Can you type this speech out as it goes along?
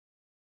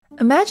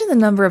Imagine the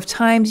number of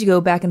times you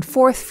go back and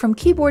forth from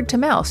keyboard to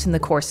mouse in the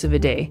course of a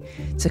day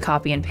to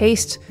copy and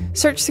paste,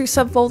 search through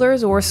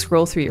subfolders, or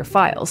scroll through your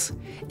files.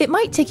 It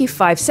might take you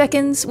 5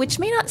 seconds, which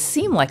may not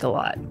seem like a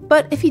lot,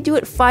 but if you do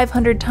it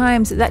 500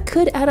 times, that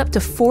could add up to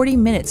 40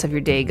 minutes of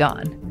your day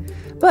gone.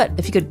 But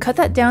if you could cut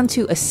that down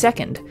to a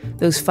second,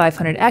 those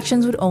 500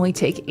 actions would only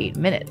take 8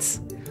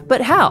 minutes. But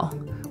how?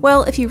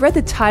 Well, if you read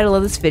the title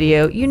of this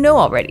video, you know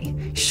already: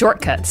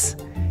 shortcuts.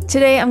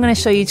 Today I'm going to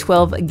show you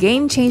 12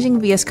 game-changing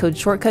VS Code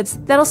shortcuts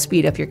that'll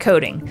speed up your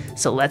coding,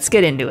 so let's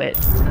get into it.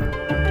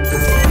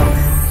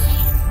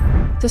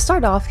 To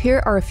start off,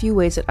 here are a few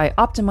ways that I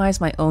optimize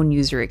my own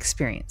user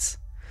experience.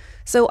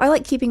 So I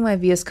like keeping my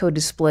VS Code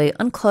display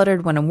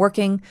uncluttered when I'm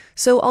working,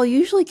 so I'll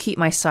usually keep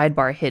my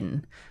sidebar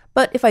hidden.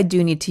 But if I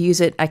do need to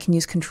use it, I can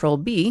use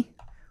Ctrl-B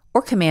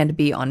or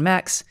Command-B on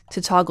Macs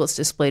to toggle its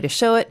display to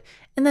show it,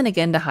 and then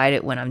again to hide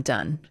it when I'm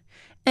done.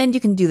 And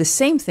you can do the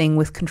same thing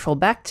with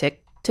Ctrl-Backtick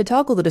to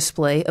toggle the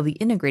display of the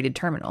integrated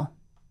terminal.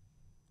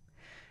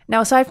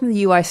 Now, aside from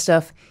the UI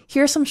stuff,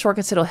 here are some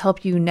shortcuts that'll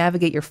help you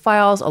navigate your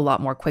files a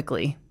lot more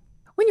quickly.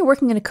 When you're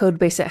working in a code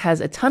base that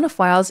has a ton of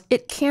files,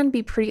 it can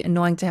be pretty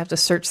annoying to have to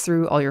search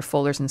through all your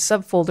folders and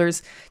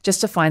subfolders just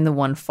to find the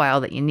one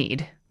file that you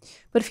need.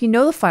 But if you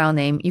know the file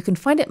name, you can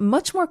find it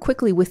much more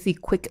quickly with the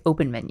Quick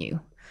Open menu.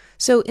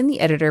 So in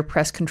the editor,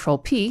 press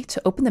Ctrl-P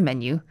to open the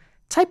menu,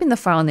 type in the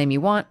file name you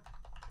want,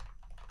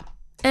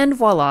 and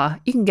voila,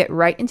 you can get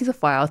right into the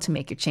file to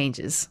make your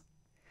changes.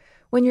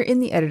 When you're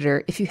in the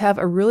editor, if you have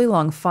a really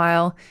long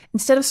file,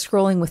 instead of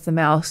scrolling with the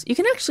mouse, you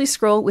can actually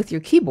scroll with your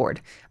keyboard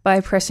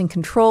by pressing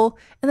Ctrl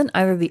and then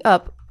either the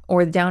up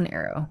or the down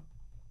arrow.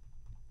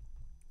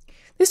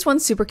 This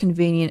one's super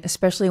convenient,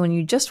 especially when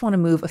you just want to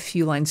move a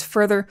few lines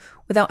further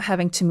without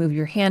having to move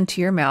your hand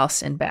to your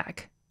mouse and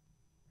back.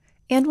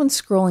 And when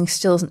scrolling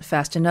still isn't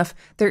fast enough,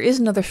 there is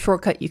another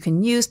shortcut you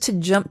can use to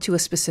jump to a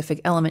specific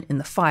element in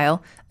the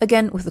file,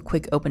 again with the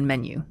Quick Open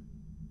menu.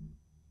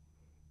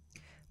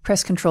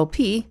 Press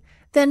Ctrl-P,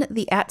 then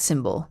the @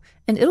 symbol,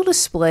 and it'll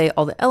display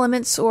all the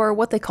elements, or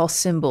what they call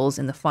symbols,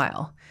 in the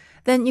file.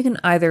 Then you can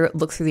either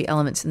look through the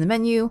elements in the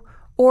menu,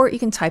 or you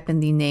can type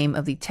in the name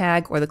of the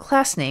tag or the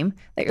class name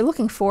that you're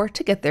looking for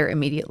to get there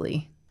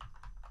immediately.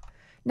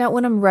 Now,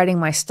 when I'm writing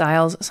my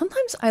styles,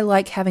 sometimes I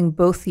like having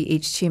both the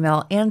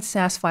HTML and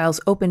Sass files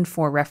open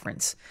for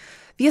reference.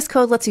 VS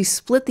Code lets you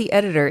split the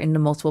editor into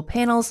multiple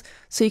panels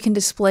so you can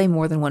display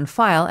more than one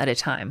file at a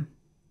time.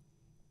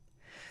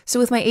 So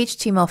with my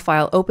HTML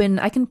file open,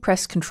 I can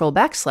press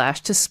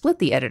Ctrl-/ to split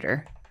the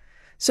editor.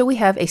 So we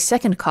have a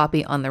second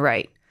copy on the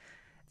right.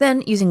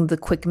 Then, using the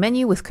quick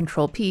menu with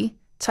Ctrl-P,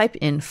 type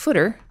in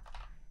footer,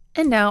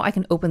 and now I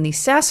can open the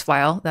Sass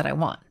file that I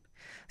want.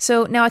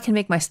 So now I can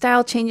make my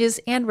style changes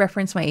and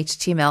reference my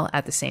HTML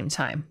at the same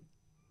time.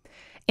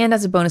 And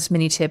as a bonus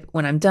mini tip,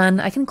 when I'm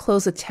done, I can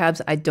close the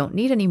tabs I don't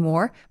need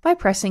anymore by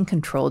pressing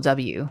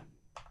Ctrl-W.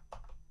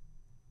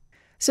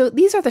 So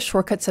these are the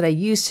shortcuts that I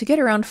use to get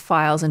around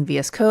files in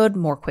VS Code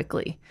more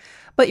quickly.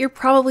 But you're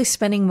probably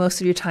spending most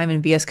of your time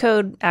in VS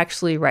Code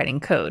actually writing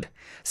code.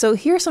 So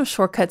here are some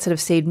shortcuts that have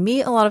saved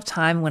me a lot of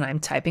time when I'm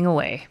typing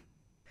away.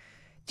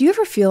 Do you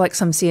ever feel like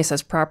some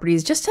CSS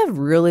properties just have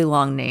really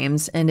long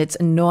names and it's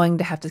annoying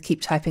to have to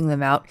keep typing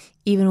them out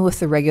even with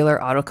the regular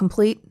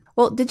autocomplete?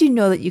 Well, did you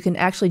know that you can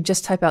actually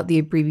just type out the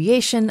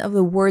abbreviation of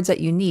the words that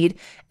you need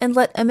and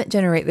let Emmet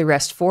generate the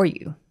rest for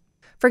you?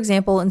 For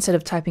example, instead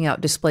of typing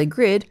out display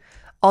grid,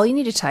 all you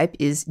need to type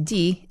is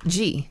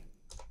DG.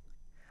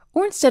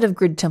 Or instead of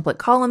grid template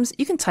columns,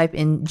 you can type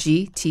in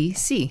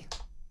GTC.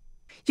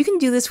 You can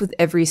do this with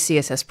every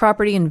CSS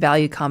property and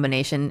value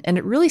combination, and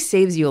it really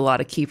saves you a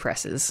lot of key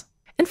presses.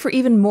 And for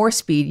even more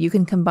speed, you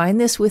can combine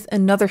this with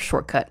another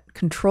shortcut,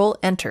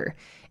 Ctrl-Enter.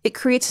 It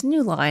creates a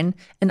new line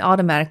and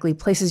automatically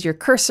places your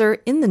cursor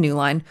in the new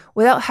line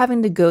without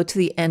having to go to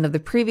the end of the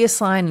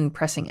previous line and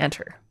pressing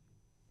Enter.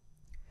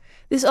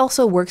 This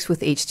also works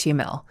with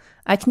HTML.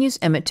 I can use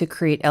Emmet to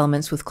create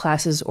elements with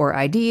classes or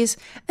IDs,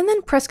 and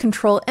then press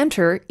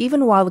Ctrl-Enter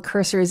even while the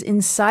cursor is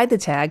inside the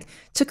tag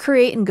to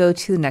create and go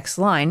to the next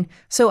line,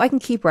 so I can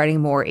keep writing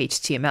more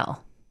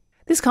HTML.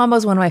 This combo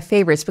is one of my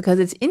favorites because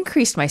it's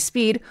increased my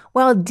speed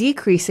while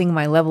decreasing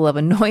my level of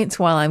annoyance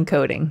while I'm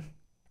coding.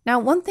 Now,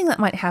 one thing that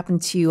might happen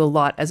to you a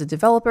lot as a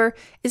developer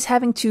is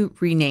having to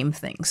rename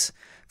things.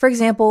 For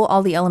example,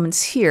 all the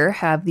elements here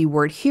have the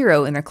word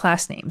hero in their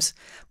class names.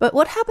 But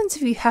what happens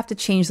if you have to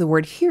change the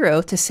word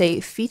hero to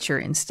say feature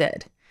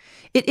instead?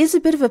 It is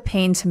a bit of a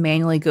pain to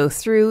manually go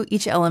through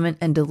each element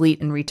and delete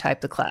and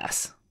retype the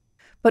class.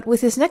 But with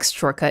this next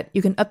shortcut,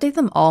 you can update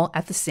them all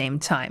at the same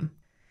time.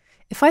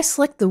 If I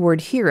select the word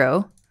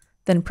hero,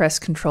 then press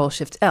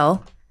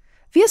Ctrl-Shift-L,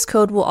 VS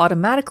Code will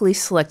automatically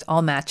select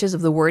all matches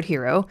of the word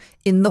hero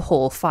in the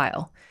whole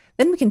file.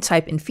 Then we can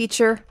type in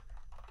feature,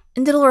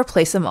 and it'll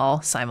replace them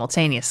all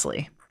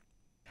simultaneously.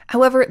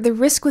 However, the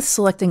risk with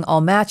selecting all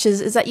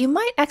matches is that you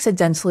might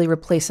accidentally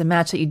replace a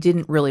match that you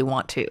didn't really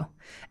want to,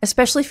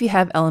 especially if you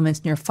have elements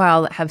in your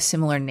file that have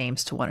similar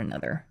names to one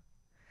another.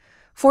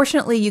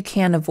 Fortunately, you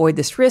can avoid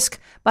this risk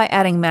by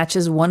adding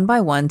matches one by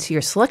one to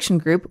your selection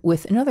group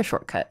with another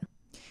shortcut.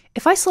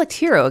 If I select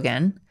Hero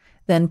again,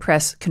 then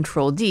press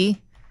Ctrl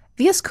D,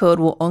 VS Code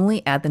will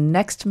only add the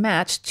next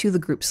match to the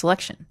group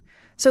selection.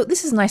 So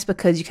this is nice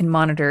because you can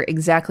monitor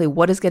exactly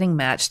what is getting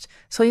matched,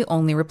 so you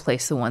only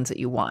replace the ones that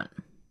you want.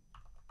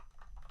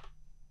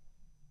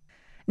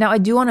 Now I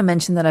do want to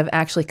mention that I've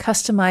actually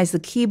customized the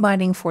key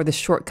binding for the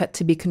shortcut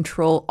to be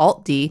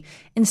Ctrl-Alt-D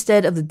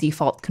instead of the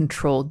default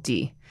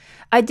Ctrl-D.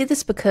 I did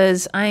this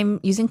because I'm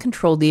using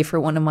Ctrl-D for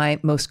one of my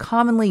most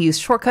commonly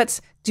used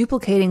shortcuts,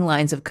 duplicating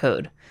lines of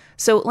code.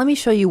 So let me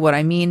show you what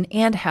I mean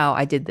and how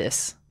I did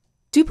this.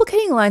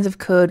 Duplicating lines of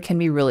code can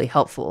be really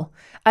helpful.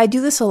 I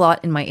do this a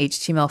lot in my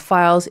HTML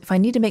files if I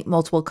need to make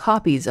multiple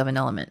copies of an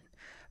element.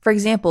 For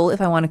example, if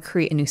I want to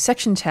create a new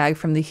section tag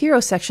from the hero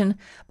section,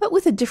 but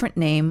with a different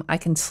name, I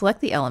can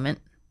select the element,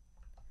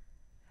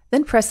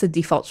 then press the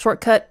default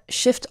shortcut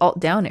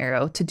Shift-Alt-Down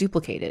arrow to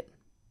duplicate it.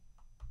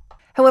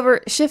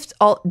 However,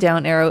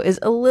 Shift-Alt-Down arrow is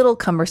a little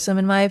cumbersome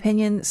in my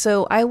opinion,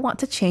 so I want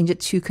to change it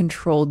to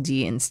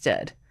Ctrl-D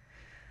instead.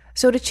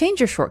 So to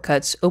change your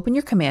shortcuts, open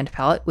your command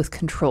palette with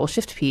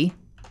Ctrl-Shift-P,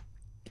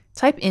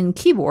 type in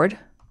keyboard,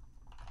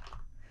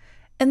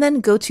 and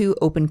then go to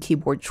Open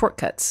Keyboard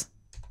Shortcuts.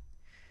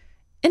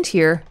 And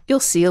here, you'll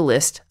see a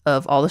list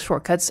of all the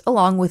shortcuts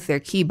along with their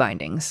key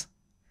bindings.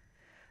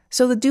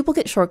 So the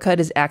duplicate shortcut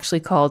is actually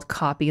called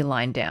Copy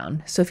Line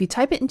Down. So if you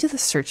type it into the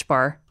search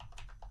bar,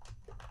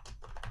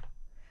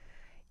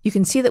 you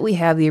can see that we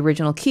have the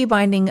original key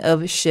binding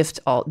of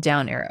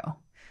Shift-Alt-Down arrow.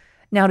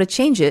 Now to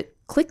change it,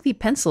 click the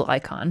pencil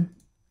icon,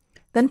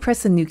 then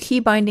press the new key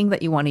binding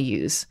that you want to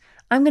use.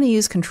 I'm going to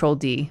use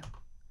Ctrl-D.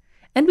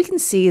 And we can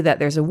see that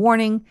there's a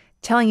warning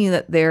telling you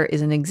that there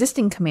is an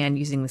existing command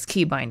using this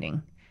key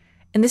binding.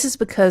 And this is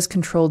because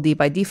Ctrl-D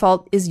by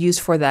default is used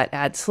for that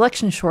add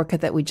selection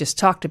shortcut that we just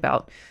talked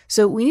about.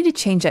 So we need to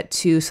change that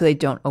too so they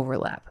don't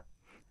overlap.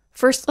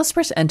 First, let's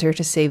press Enter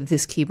to save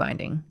this key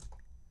binding.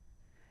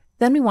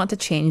 Then we want to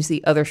change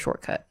the other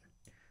shortcut.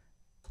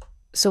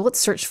 So let's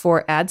search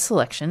for Add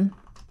Selection.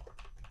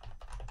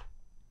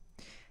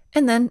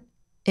 And then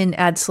in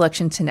Add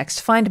Selection to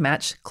Next Find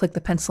Match, click the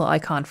pencil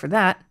icon for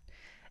that,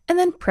 and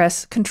then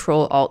press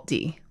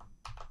Ctrl-Alt-D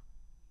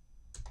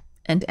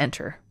and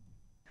Enter.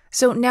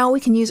 So now we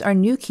can use our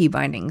new key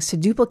bindings to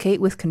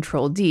duplicate with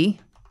Ctrl-D.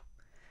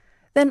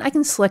 Then I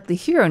can select the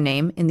hero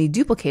name in the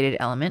duplicated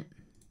element,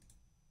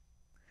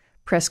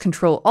 press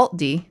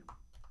Ctrl-Alt-D,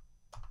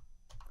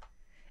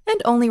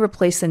 and only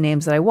replace the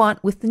names that I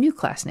want with the new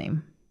class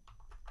name.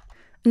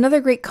 Another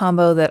great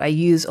combo that I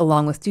use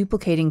along with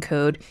duplicating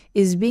code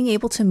is being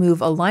able to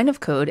move a line of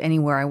code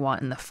anywhere I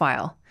want in the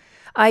file.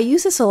 I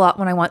use this a lot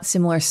when I want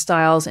similar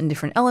styles in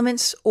different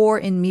elements or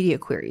in media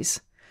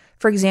queries.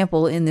 For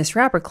example, in this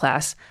wrapper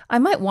class, I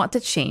might want to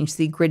change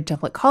the grid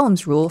template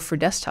columns rule for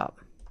desktop.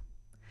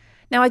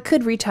 Now I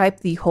could retype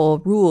the whole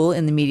rule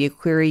in the media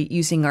query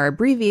using our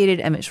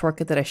abbreviated Emmet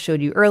shortcut that I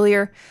showed you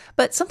earlier,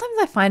 but sometimes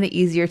I find it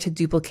easier to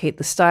duplicate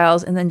the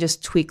styles and then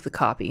just tweak the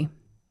copy.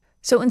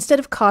 So instead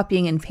of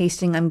copying and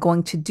pasting, I'm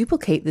going to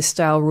duplicate the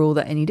style rule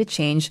that I need to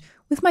change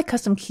with my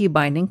custom key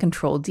binding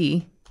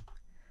Ctrl-D.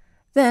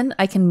 Then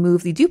I can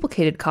move the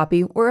duplicated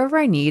copy wherever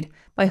I need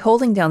by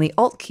holding down the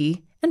Alt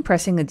key and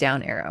pressing the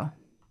down arrow.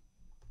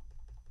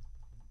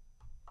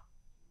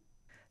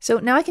 So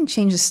now I can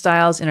change the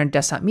styles in our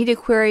desktop media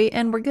query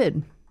and we're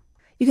good.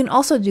 You can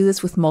also do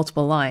this with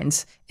multiple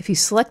lines. If you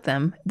select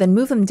them, then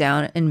move them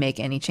down and make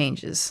any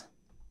changes.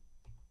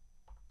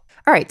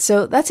 Alright,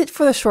 so that's it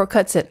for the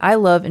shortcuts that I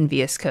love in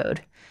VS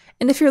Code.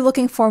 And if you're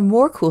looking for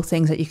more cool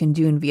things that you can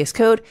do in VS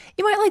Code,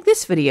 you might like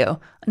this video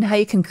on how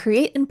you can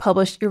create and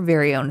publish your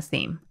very own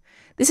theme.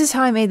 This is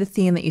how I made the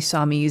theme that you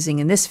saw me using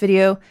in this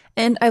video,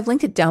 and I've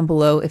linked it down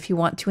below if you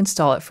want to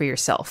install it for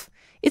yourself.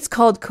 It's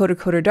called Coder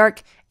Coder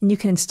Dark, and you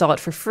can install it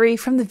for free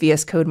from the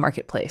VS Code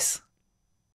Marketplace.